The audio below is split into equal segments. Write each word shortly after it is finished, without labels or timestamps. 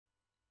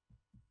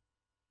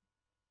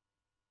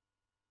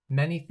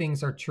Many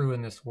things are true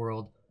in this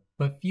world,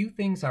 but few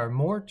things are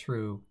more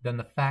true than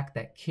the fact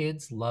that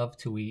kids love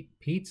to eat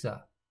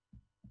pizza.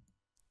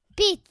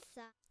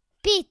 Pizza,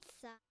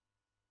 pizza.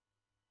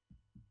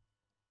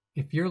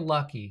 If you're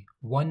lucky,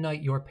 one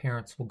night your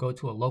parents will go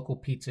to a local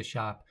pizza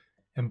shop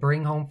and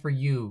bring home for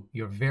you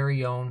your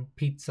very own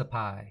pizza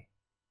pie.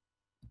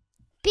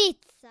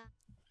 Pizza,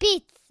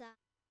 pizza.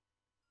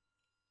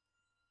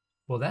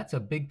 Well, that's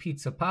a big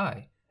pizza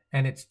pie,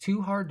 and it's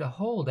too hard to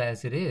hold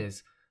as it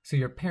is, so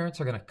your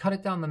parents are going to cut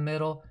it down the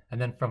middle and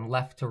then from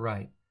left to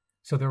right.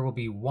 So there will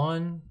be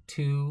 1,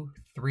 2,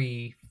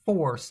 3,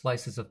 4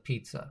 slices of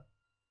pizza.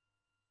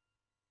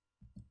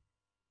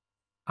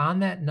 On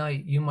that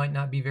night, you might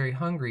not be very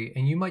hungry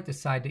and you might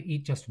decide to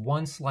eat just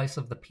one slice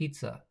of the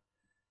pizza.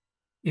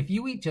 If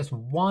you eat just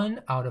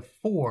 1 out of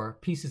 4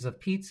 pieces of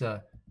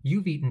pizza,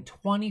 you've eaten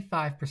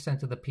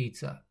 25% of the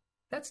pizza.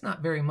 That's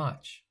not very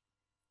much.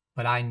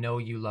 But I know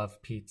you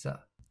love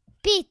pizza.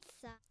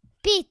 Pizza,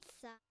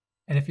 pizza.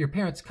 And if your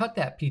parents cut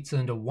that pizza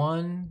into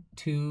 1,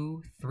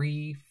 2,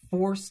 3,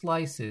 4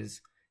 slices,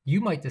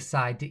 you might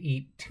decide to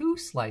eat 2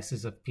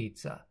 slices of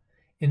pizza.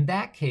 In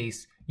that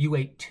case, you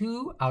ate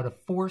 2 out of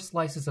 4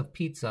 slices of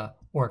pizza,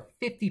 or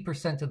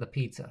 50% of the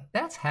pizza.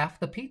 That's half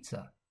the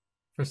pizza.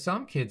 For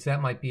some kids,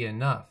 that might be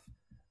enough,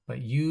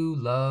 but you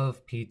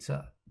love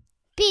pizza.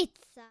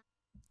 Pizza,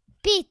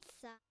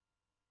 pizza.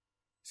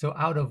 So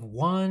out of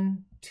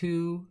 1,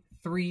 2,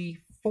 3,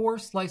 4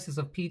 slices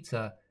of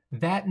pizza,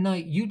 that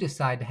night you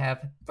decide to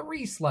have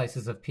 3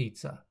 slices of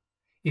pizza.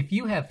 If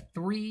you have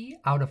 3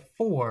 out of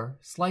 4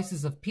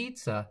 slices of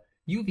pizza,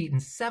 you've eaten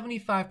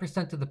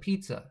 75% of the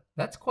pizza.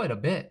 That's quite a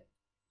bit.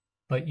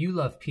 But you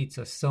love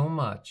pizza so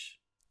much.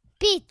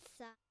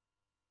 Pizza,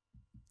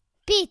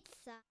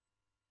 pizza.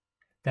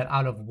 That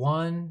out of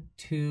 1,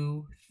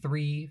 2,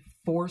 3,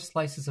 4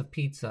 slices of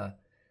pizza,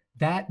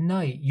 that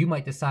night you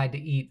might decide to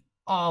eat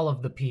all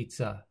of the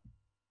pizza.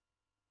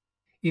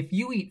 If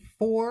you eat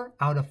 4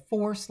 out of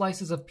 4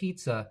 slices of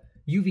pizza,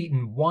 you've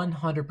eaten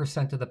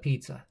 100% of the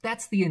pizza.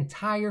 That's the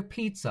entire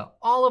pizza,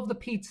 all of the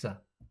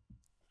pizza.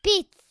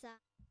 Pizza,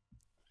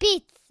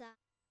 pizza.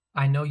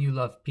 I know you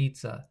love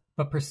pizza,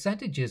 but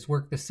percentages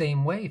work the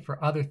same way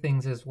for other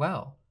things as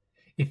well.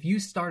 If you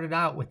started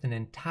out with an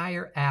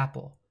entire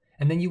apple,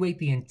 and then you ate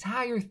the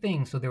entire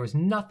thing so there was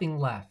nothing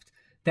left,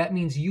 that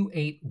means you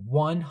ate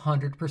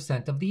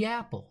 100% of the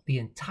apple, the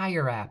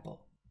entire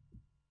apple.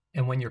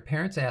 And when your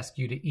parents ask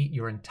you to eat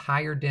your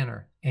entire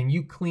dinner and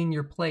you clean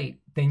your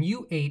plate, then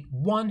you ate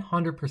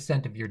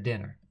 100% of your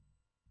dinner.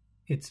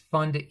 It's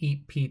fun to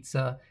eat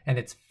pizza, and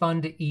it's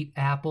fun to eat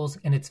apples,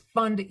 and it's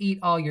fun to eat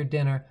all your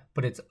dinner,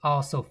 but it's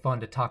also fun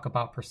to talk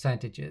about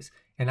percentages.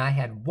 And I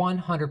had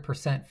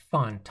 100%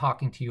 fun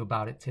talking to you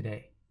about it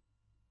today.